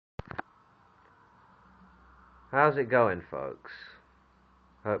How's it going, folks?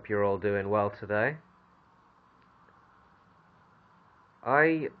 Hope you're all doing well today.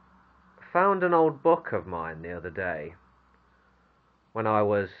 I found an old book of mine the other day when I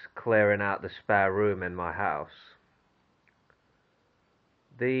was clearing out the spare room in my house.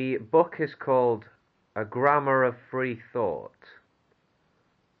 The book is called A Grammar of Freethought,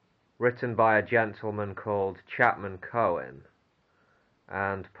 written by a gentleman called Chapman Cohen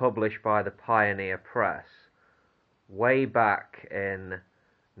and published by the Pioneer Press way back in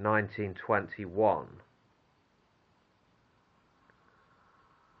 1921.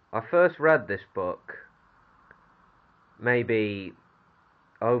 I first read this book maybe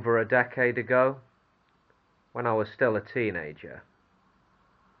over a decade ago when I was still a teenager,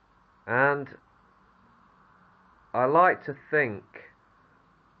 and I like to think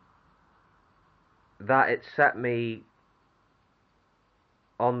that it set me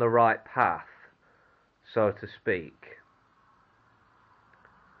on the right path, so to speak.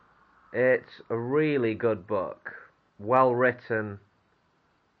 It's a really good book, well written,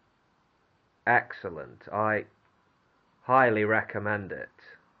 excellent. I highly recommend it.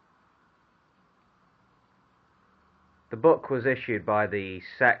 The book was issued by the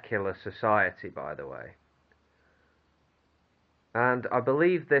Secular Society, by the way, and I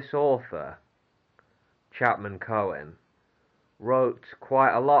believe this author, Chapman Cohen, wrote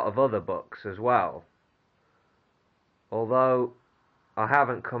quite a lot of other books as well, although I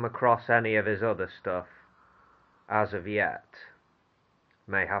haven't come across any of his other stuff as of yet.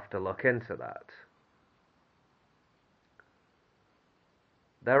 May have to look into that.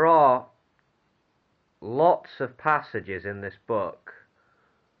 There are lots of passages in this book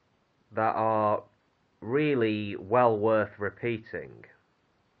that are really well worth repeating.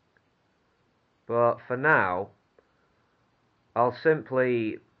 But for now, I'll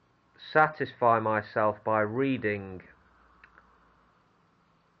simply satisfy myself by reading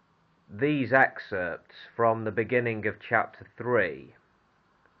these excerpts from the beginning of chapter 3,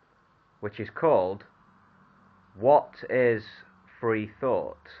 which is called What is Free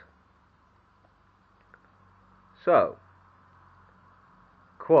Thought? So,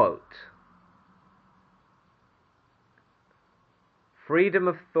 quote, freedom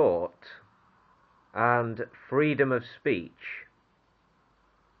of thought and freedom of speech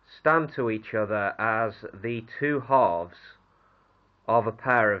stand to each other as the two halves of a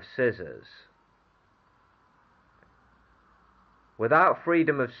pair of scissors. Without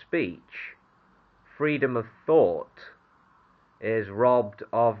freedom of speech, freedom of thought is robbed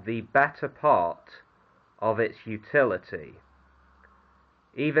of the better part of its utility,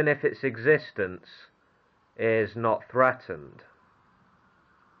 even if its existence is not threatened.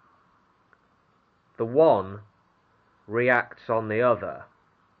 The one reacts on the other.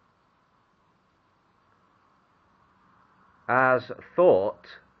 As thought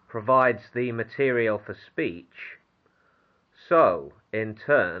provides the material for speech, so, in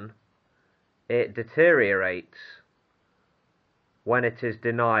turn, it deteriorates when it is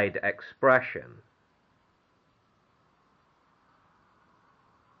denied expression.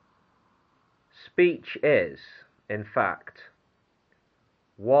 Speech is, in fact,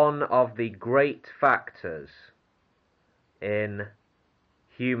 one of the great factors in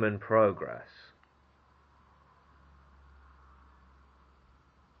human progress.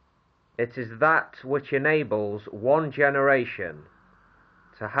 It is that which enables one generation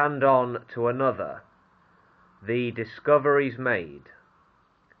to hand on to another the discoveries made,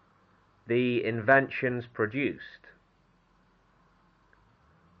 the inventions produced,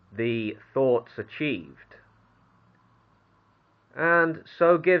 the thoughts achieved, and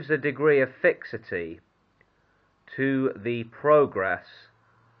so gives a degree of fixity to the progress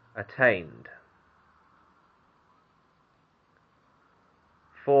attained.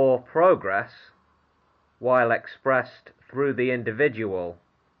 For progress, while expressed through the individual,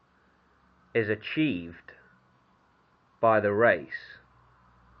 is achieved by the race.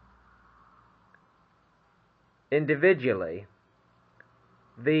 Individually,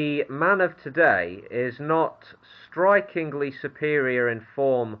 the man of today is not strikingly superior in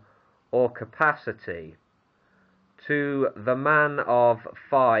form or capacity to the man of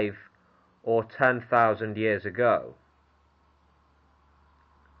 5 or 10,000 years ago.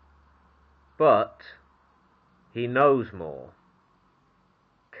 But he knows more,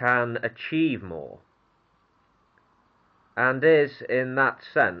 can achieve more, and is, in that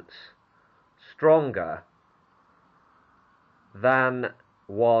sense, stronger than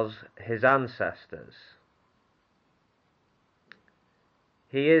was his ancestors.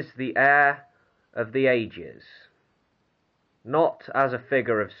 He is the heir of the ages, not as a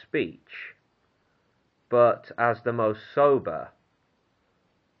figure of speech, but as the most sober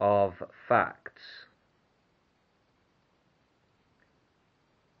of facts.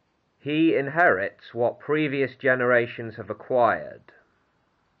 He inherits what previous generations have acquired.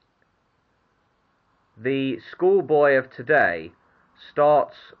 The schoolboy of today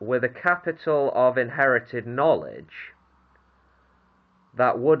starts with a capital of inherited knowledge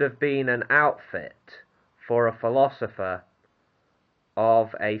that would have been an outfit for a philosopher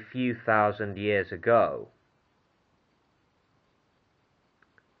of a few thousand years ago.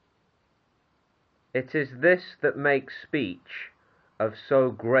 It is this that makes speech of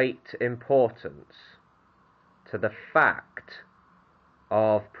so great importance to the fact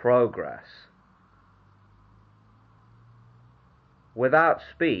of progress. Without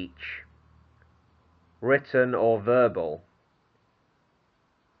speech, written or verbal,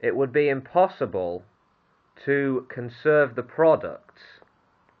 it would be impossible to conserve the products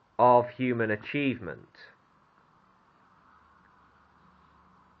of human achievement.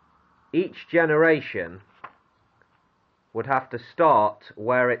 Each generation would have to start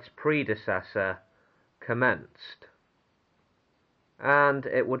where its predecessor commenced, and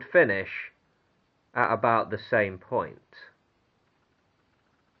it would finish at about the same point.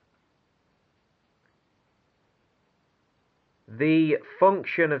 The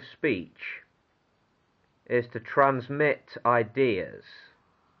function of speech is to transmit ideas,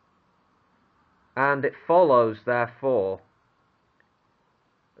 and it follows, therefore,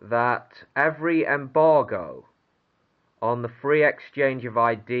 that every embargo on the free exchange of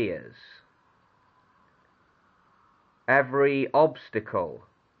ideas, every obstacle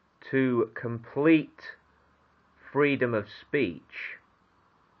to complete freedom of speech,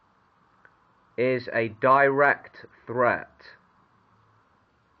 is a direct threat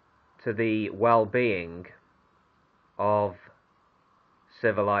to the well-being of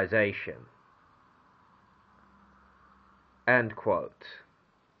civilization. End quote.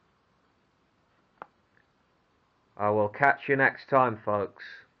 I will catch you next time, folks.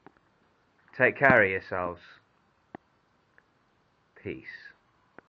 Take care of yourselves. Peace.